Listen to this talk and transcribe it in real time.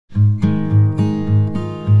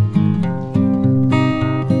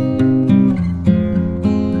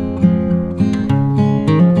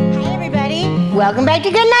Welcome back to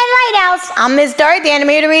Goodnight Lighthouse. I'm Miss Dorothy and I'm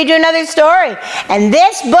here to read you another story. And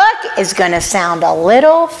this book is going to sound a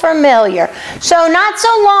little familiar. So not so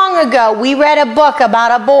long ago, we read a book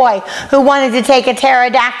about a boy who wanted to take a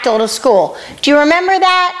pterodactyl to school. Do you remember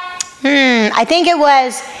that? I think it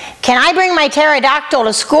was, "Can I bring my pterodactyl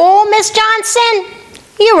to school, Miss Johnson?"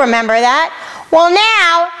 You remember that. Well,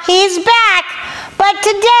 now he's back, but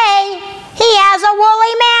today he has a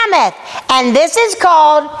woolly mammoth, and this is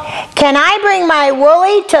called, "Can I bring my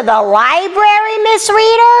woolly to the library, Miss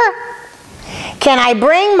Reader?" Can I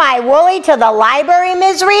bring my woolly to the library,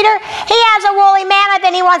 Miss Reader? He has a woolly mammoth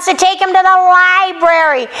and he wants to take him to the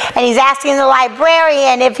library, and he's asking the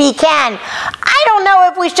librarian if he can. I don't know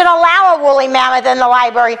if we should allow a woolly mammoth in the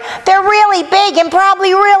library. They're really big and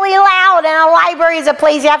probably really loud, and a library is a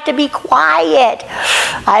place you have to be quiet.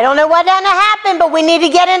 I don't know what's going to happen, but we need to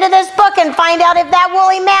get into this book and find out if that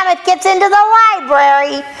woolly mammoth gets into the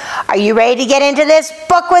library. Are you ready to get into this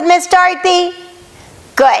book with Miss Dorothy?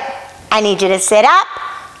 Good. I need you to sit up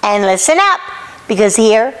and listen up, because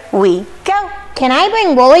here we go. Can I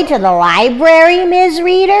bring Woolly to the library, Ms.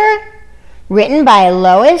 Reader? Written by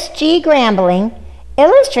Lois G. Grambling,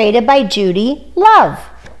 illustrated by Judy Love.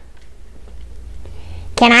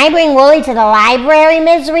 Can I bring Woolly to the library,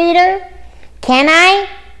 Ms. Reader? Can I,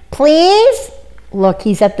 please? Look,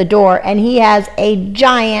 he's at the door, and he has a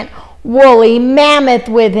giant woolly mammoth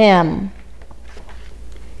with him.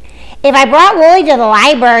 If I brought Woolly to the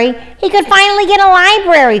library, he could finally get a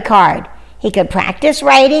library card. He could practice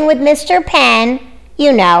writing with Mr. Penn,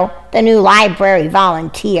 you know, the new library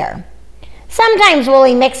volunteer. Sometimes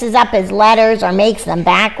Woolly mixes up his letters or makes them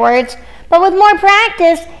backwards, but with more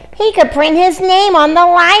practice, he could print his name on the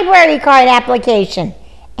library card application,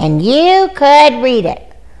 and you could read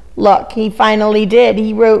it. Look, he finally did.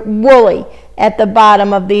 He wrote Woolly at the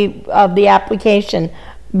bottom of the application.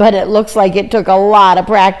 But it looks like it took a lot of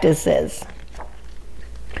practices.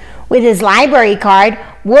 With his library card,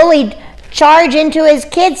 Woolly'd charge into his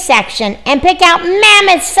kids section and pick out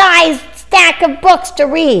mammoth-sized stack of books to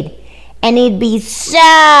read. And he'd be so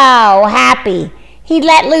happy. He'd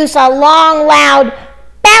let loose a long, loud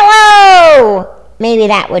bellow. Maybe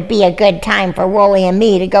that would be a good time for Woolly and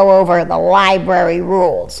me to go over the library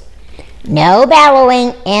rules. No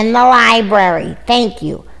bellowing in the library. Thank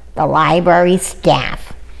you, the library staff.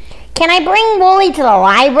 Can I bring Woolly to the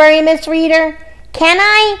library, Miss Reader? Can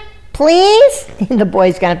I, please? The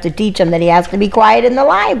boy's going to have to teach him that he has to be quiet in the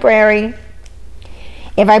library.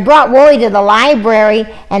 If I brought Woolly to the library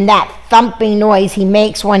and that thumping noise he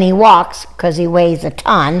makes when he walks, because he weighs a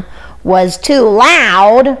ton, was too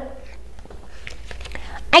loud,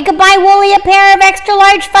 I could buy Woolly a pair of extra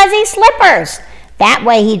large fuzzy slippers. That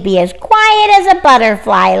way he'd be as quiet as a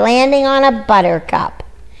butterfly landing on a buttercup.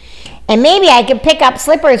 And maybe I could pick up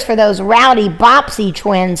slippers for those rowdy Bopsy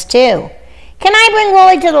twins, too. Can I bring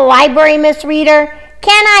Woolly to the library, Miss Reader?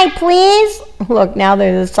 Can I, please? Look, now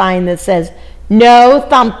there's a sign that says, "No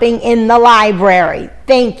thumping in the library.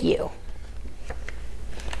 Thank you."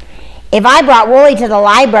 If I brought Woolly to the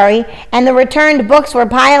library and the returned books were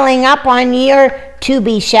piling up on your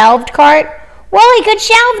to-be-shelved cart, Woolly could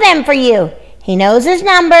shelve them for you. He knows his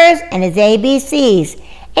numbers and his ABCs.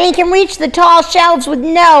 And he can reach the tall shelves with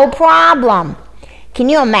no problem. Can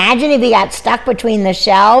you imagine if he got stuck between the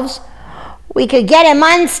shelves? We could get him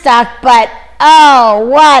unstuck, but oh,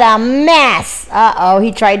 what a mess. Uh-oh,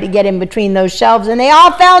 he tried to get in between those shelves and they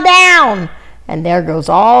all fell down. And there goes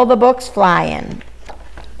all the books flying.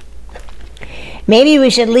 Maybe we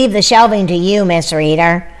should leave the shelving to you, Miss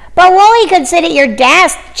Reader. But Woolly could sit at your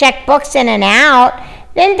desk, check books in and out.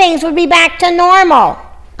 Then things would be back to normal.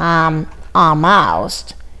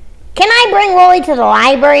 Almost. Can I bring Woolly to the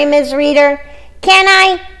library, Ms. Reader? Can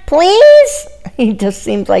I, please? He just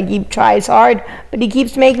seems like he tries hard, but he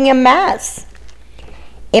keeps making a mess.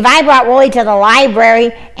 If I brought Woolly to the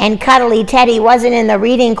library and Cuddly Teddy wasn't in the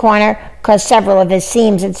reading corner because several of his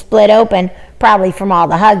seams had split open, probably from all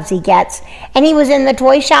the hugs he gets, and he was in the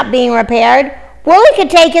toy shop being repaired, Woolly could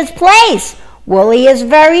take his place. Woolly is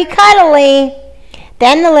very cuddly.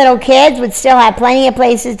 Then the little kids would still have plenty of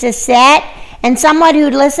places to sit and someone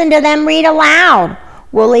who'd listen to them read aloud.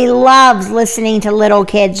 Woolly loves listening to little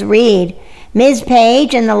kids read. Ms.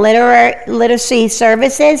 Page in the Literacy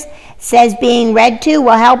Services says being read to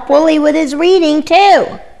will help Woolly with his reading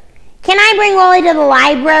too. Can I bring Woolly to the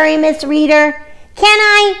library, Miss Reader? Can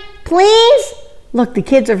I, please? Look, the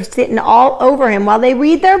kids are sitting all over him while they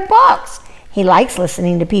read their books. He likes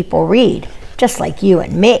listening to people read, just like you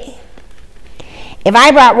and me. If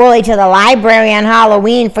I brought Woolly to the library on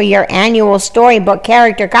Halloween for your annual storybook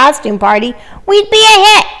character costume party, we'd be a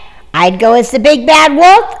hit. I'd go as the big bad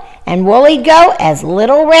wolf, and Woolie'd go as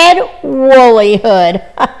Little Red Woolly Hood.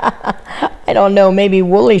 I don't know, maybe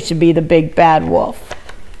Woolie should be the big bad wolf.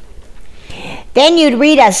 Then you'd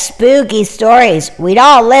read us spooky stories. We'd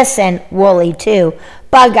all listen, Woolie too,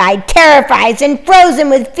 bug-eyed, terrified, and frozen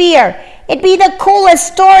with fear. It'd be the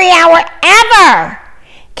coolest story hour ever.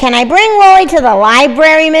 Can I bring Woolie to the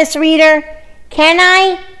library, Miss Reader? Can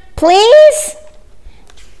I, please?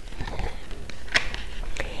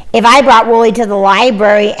 If I brought Woolie to the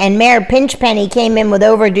library and Mayor Pinchpenny came in with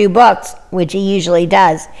overdue books, which he usually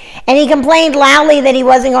does, and he complained loudly that he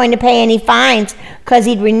wasn't going to pay any fines because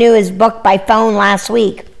he'd renew his book by phone last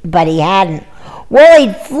week, but he hadn't,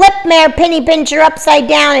 Woolie'd flip Mayor Pennypincher upside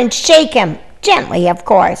down and shake him, gently of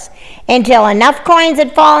course, until enough coins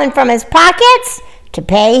had fallen from his pockets to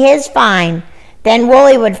pay his fine. Then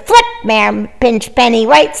Woolie would flip Mayor Pinchpenny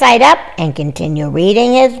right side up and continue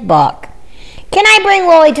reading his book. Can I bring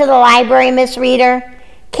Woolie to the library, Miss Reader?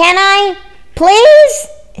 Can I, please?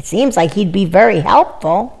 It seems like he'd be very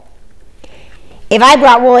helpful. If I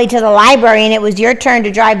brought Woolie to the library and it was your turn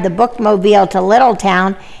to drive the bookmobile to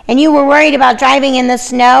Littletown and you were worried about driving in the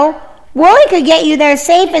snow, Woolie could get you there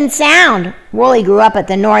safe and sound. Woolie grew up at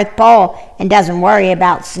the North Pole and doesn't worry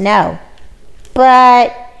about snow.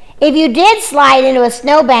 But if you did slide into a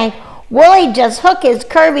snowbank, Woolie'd just hook his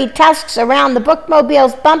curvy tusks around the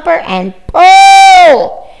bookmobile's bumper and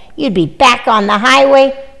pull! You'd be back on the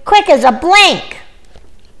highway quick as a blink.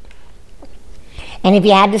 And if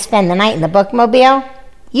you had to spend the night in the bookmobile,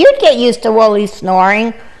 you'd get used to Woolie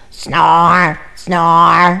snoring. Snore,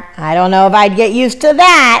 snore. I don't know if I'd get used to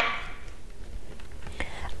that.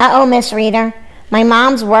 Uh-oh, Miss Reader. My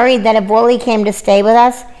mom's worried that if Woolie came to stay with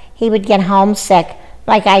us, he would get homesick,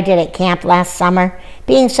 like I did at camp last summer.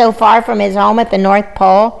 Being so far from his home at the North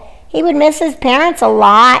Pole, he would miss his parents a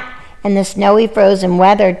lot, and the snowy frozen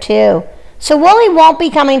weather too. So Woolie won't be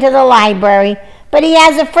coming to the library, but he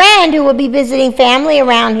has a friend who will be visiting family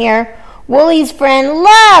around here. Woolie's friend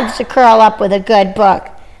loves to curl up with a good book.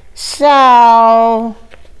 So,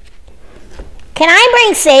 can I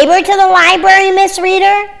bring Saber to the library, Miss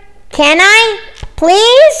Reader? Can I,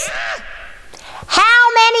 please?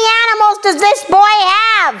 How many animals does this boy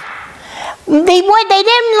have? They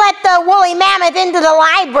didn't let the woolly mammoth into the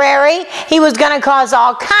library. He was going to cause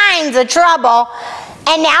all kinds of trouble.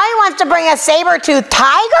 And now he wants to bring a saber-toothed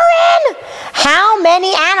tiger in? How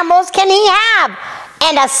many animals can he have?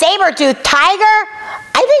 And a saber-toothed tiger?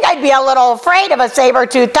 I think I'd be a little afraid of a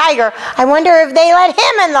saber-toothed tiger. I wonder if they let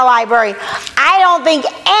him in the library. I don't think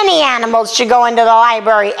any animals should go into the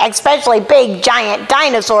library, especially big, giant,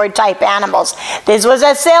 dinosaur-type animals. This was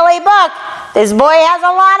a silly book. This boy has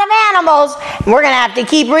a lot of animals. And we're going to have to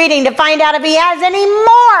keep reading to find out if he has any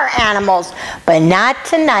more animals. But not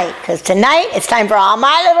tonight, because tonight it's time for all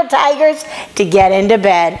my little tigers to get into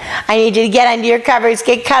bed. I need you to get under your covers,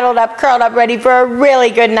 get cuddled up, curled up, ready for a really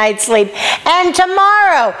good night's sleep. And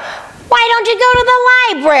tomorrow, why don't you go to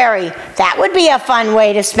the library? That would be a fun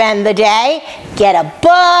way to spend the day. Get a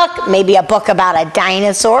book, maybe a book about a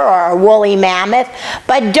dinosaur or a woolly mammoth,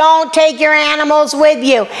 but don't take your animals with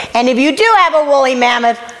you. And if you do have a woolly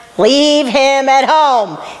mammoth, leave him at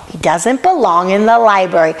home. He doesn't belong in the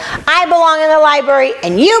library. I belong in the library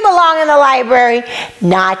and you belong in the library,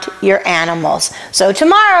 not your animals. So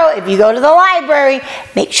tomorrow, if you go to the library,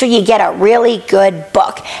 make sure you get a really good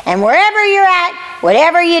book. And wherever you're at,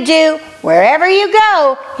 whatever you do, wherever you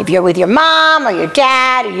go, if you're with your mom or your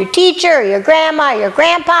dad or your teacher or your grandma or your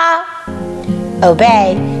grandpa,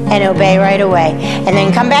 obey and obey right away. And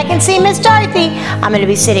then come back and see Miss Dorothy. I'm going to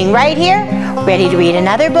be sitting right here, ready to read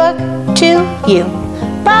another book to you.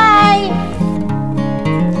 Bye!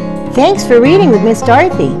 Thanks for reading with Miss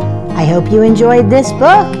Dorothy. I hope you enjoyed this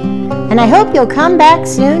book, and I hope you'll come back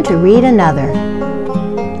soon to read another.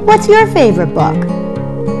 What's your favorite book?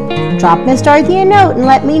 Drop Miss Dorothy a note and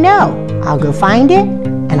let me know. I'll go find it,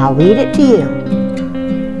 and I'll read it to you.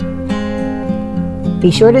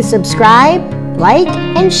 Be sure to subscribe, like,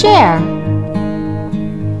 and share.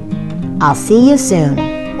 I'll see you soon.